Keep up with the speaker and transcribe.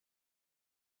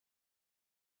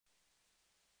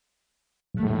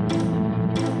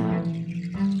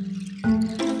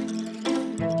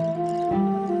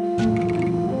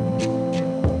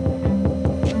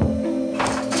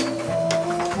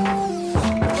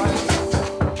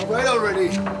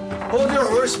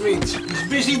It's a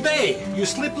busy day. You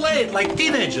sleep late, like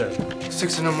teenager.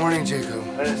 6 in the morning, Jacob.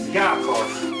 Yeah, of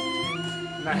course.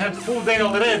 And I had full day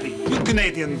already. Good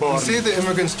Canadian born. See the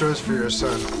immigrant stores for your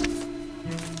son.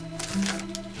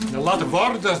 And a lot of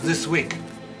orders this week.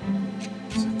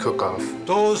 It's a cook-off.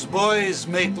 Those boys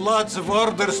make lots of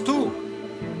orders too.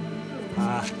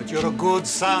 But you're a good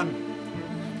son.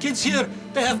 Kids here,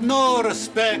 they have no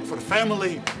respect for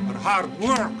family or hard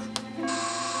work.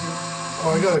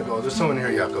 Oh, I gotta go. There's someone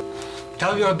here, Jacob.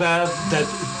 Tell your dad that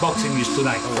boxing is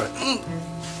tonight. All right.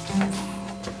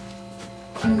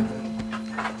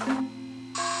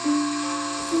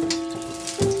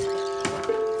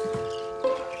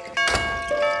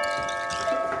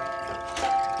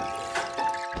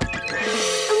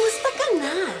 Kamusta ka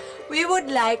na? We would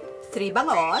like 3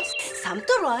 bangos, some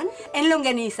turon, and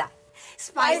longaniza.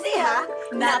 Spicy, ha?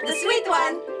 Not the sweet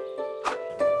one.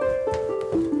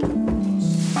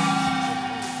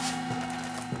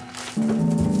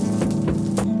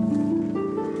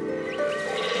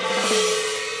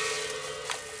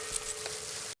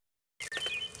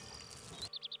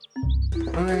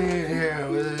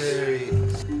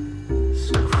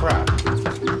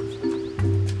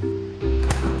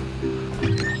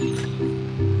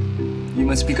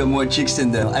 Must become more chicks than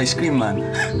the ice cream man.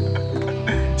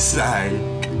 Sigh.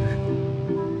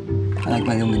 I like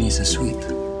my longaniza sweet.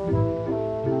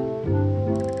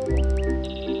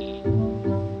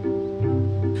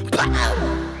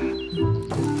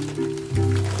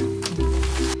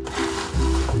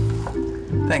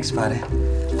 Thanks, Fely.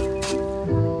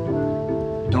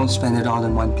 Don't spend it all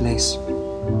in one place.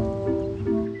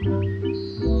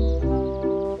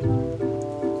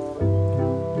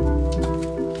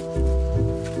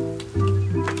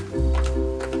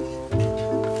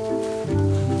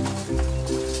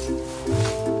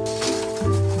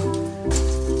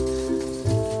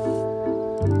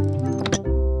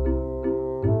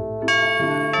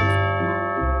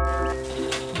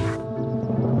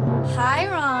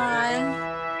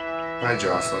 Hi,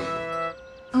 Jocelyn.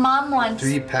 Mom wants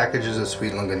 3 packages of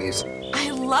sweet longaniza.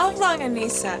 I love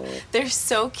Longaniza. They're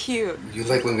so cute. You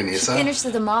like longaniza? She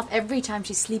finishes them off every time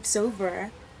she sleeps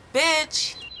over.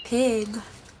 Bitch. Pig.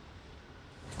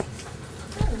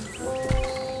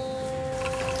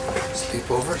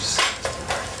 Sleepovers?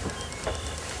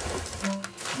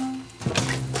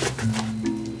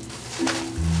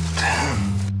 Damn.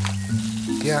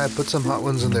 Yeah, I put some hot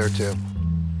ones in there, too.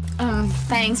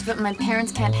 Thanks, but my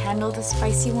parents can't handle the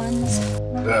spicy ones.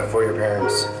 For your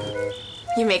parents.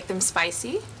 You make them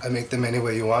spicy? I make them any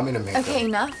way you want me to make them. Okay,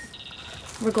 enough.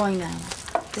 We're going now.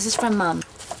 This is from Mom.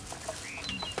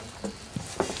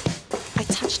 I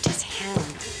touched his hand.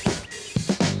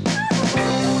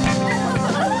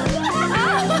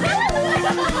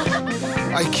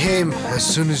 I came as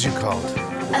soon as you called.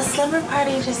 A slumber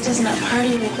party just isn't a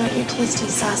party without your tasty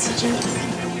sausages.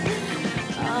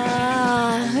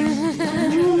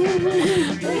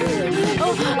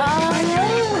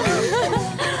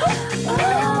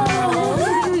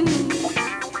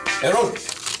 Aaron,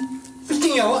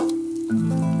 fifting yawa.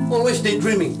 Always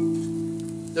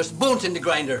daydreaming. There's bones in the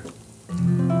grinder.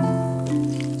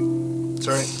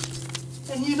 Sorry.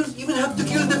 And you don't even have to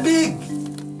kill the pig.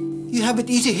 You have it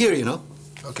easy here, you know.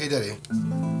 Okay, Daddy.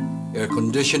 Air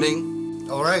conditioning.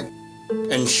 All right.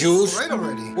 And shoes. All right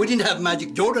already. We didn't have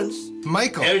Magic Jordans.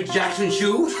 Michael. Air Jackson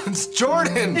shoes. It's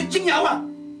Jordan. Fifting yawa.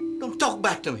 Don't talk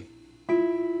back to me.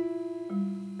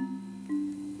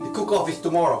 The cook-off is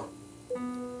tomorrow.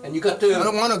 And you got to... I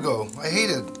don't want to go. I hate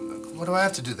it. What do I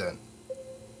have to do then?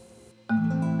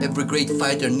 Every great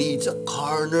fighter needs a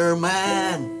corner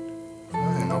man.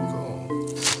 Fine, I'll go.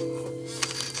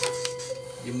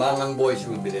 The Mangang boys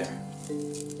will be there.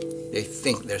 They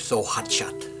think they're so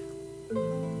hotshot.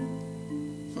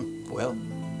 Well,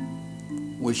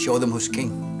 we'll show them who's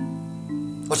king.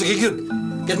 Oh, sige, good.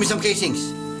 Get me some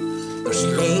casings. There's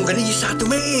longaniza to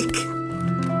make.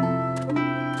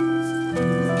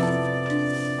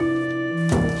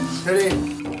 Ready?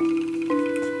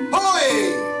 Hoy!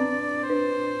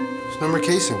 There's no more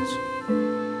casings.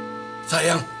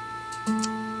 Sayang.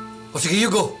 Oh, sige, you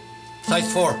go.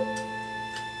 Size 4.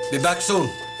 Be back soon.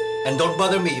 And don't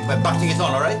bother me if my boxing is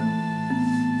on, all right?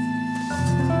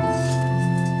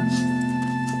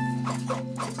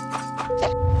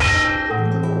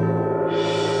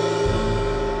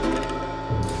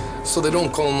 So they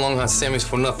don't call them Longhorn Sammys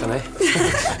for nothing, eh?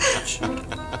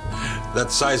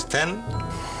 That's size 10?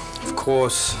 Of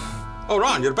course. Oh,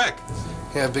 Ron, you're back.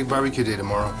 Yeah, big barbecue day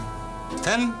tomorrow.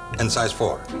 10 and size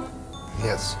 4.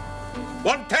 Yes.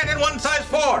 110 and 1 size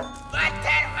 4.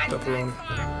 Pepperoni.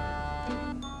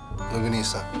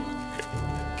 Longaniza.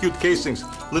 Cute casings,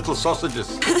 little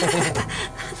sausages.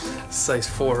 Size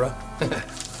 4, huh?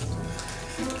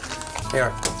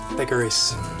 Here, take a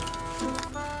race.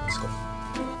 Let's go.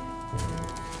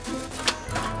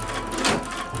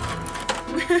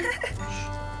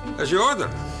 That's your order.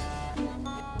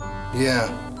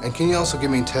 Yeah, and can you also give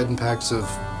me 10 packs of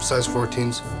size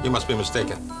 14s? You must be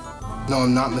mistaken. No,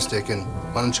 I'm not mistaken.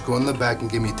 Why don't you go in the back and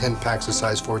give me 10 packs of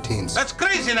size 14s? That's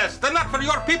craziness. They're not for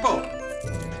your people.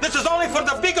 This is only for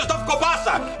the biggest of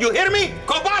Kobasa. You hear me?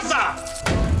 Kobasa!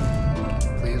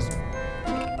 Please?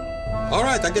 All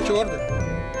right, I get your order.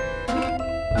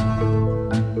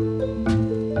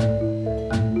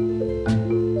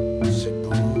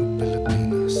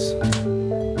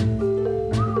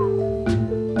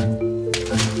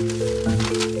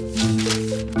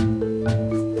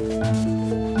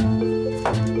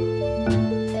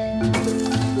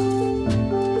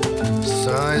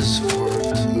 Size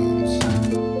 14s.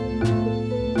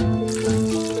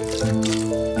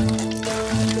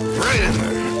 Right in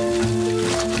there.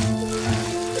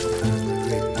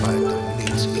 By the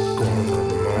Mintz, Nicco, man.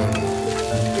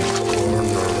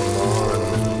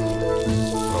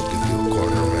 I'll give you a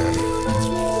corner, man.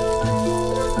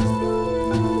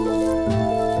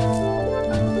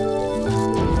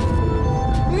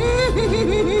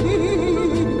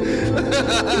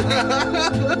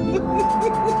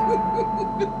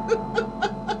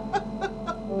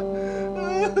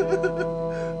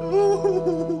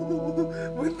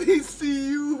 When they see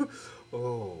you.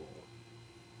 Oh.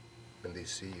 When they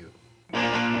see you.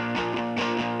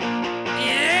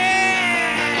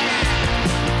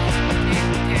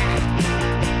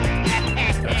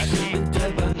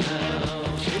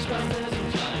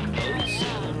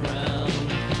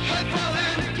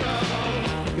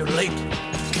 You're late.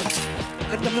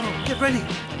 Get ready.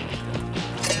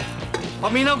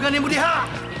 Paminaw gani mo diha!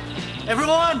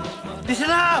 Everyone, listen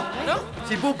up!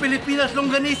 Cebu Pilipinas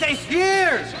Longaniza is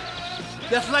here!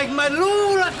 Just like my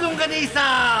Lula's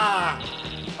Longaniza!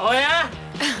 Oh, yeah?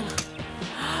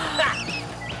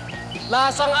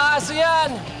 Lasang aso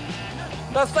yan!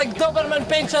 That's like Doberman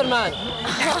Pinscher, man!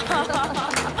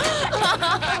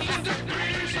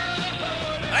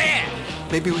 Oh, yeah!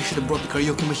 Maybe we should have brought the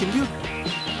karaoke machine here.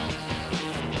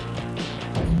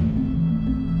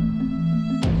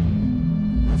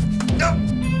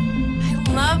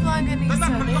 I love Longaniza.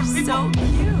 They're so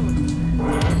cute.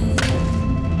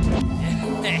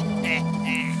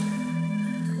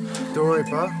 Don't worry,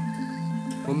 Pa.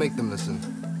 We'll make them listen.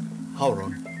 How,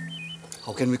 Ron?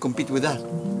 How can we compete with that?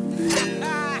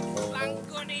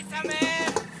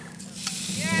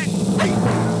 Hey!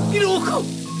 Ginoko!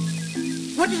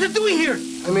 What is it doing here?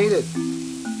 I made it.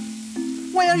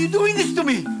 Why are you doing this to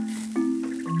me?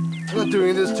 I'm not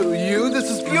doing this to you. This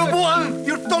is... You buang!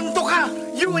 You're tonto ka!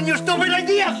 You and your stupid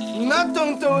ideas! Not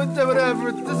tonto,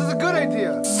 whatever. This is a good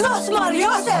idea. Sus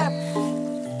Mariosep!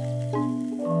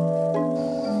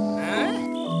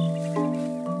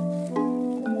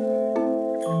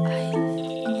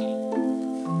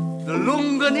 The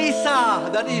Longaniza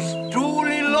that is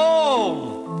truly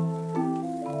long.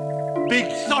 Big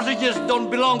sausages don't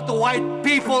belong to white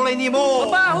people anymore.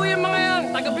 Mabaho yung mga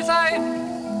yan! Taga-Bisay!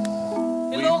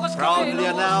 We proudly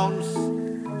announce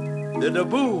the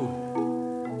debut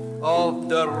of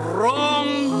the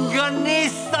Longaniza!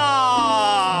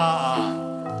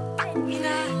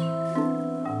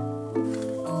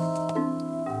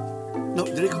 No,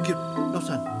 Dirico, no,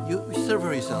 son. You serve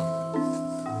her yourself.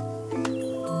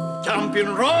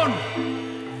 Champion Ron!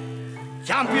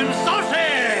 Champion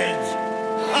Sausage!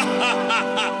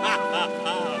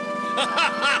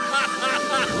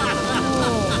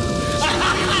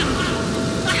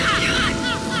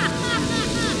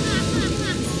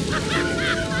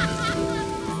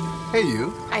 Hey,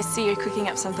 you. I see you're cooking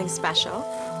up something special.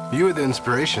 You were the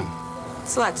inspiration.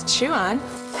 It's a lot to chew on.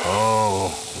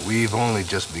 Oh, we've only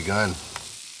just begun.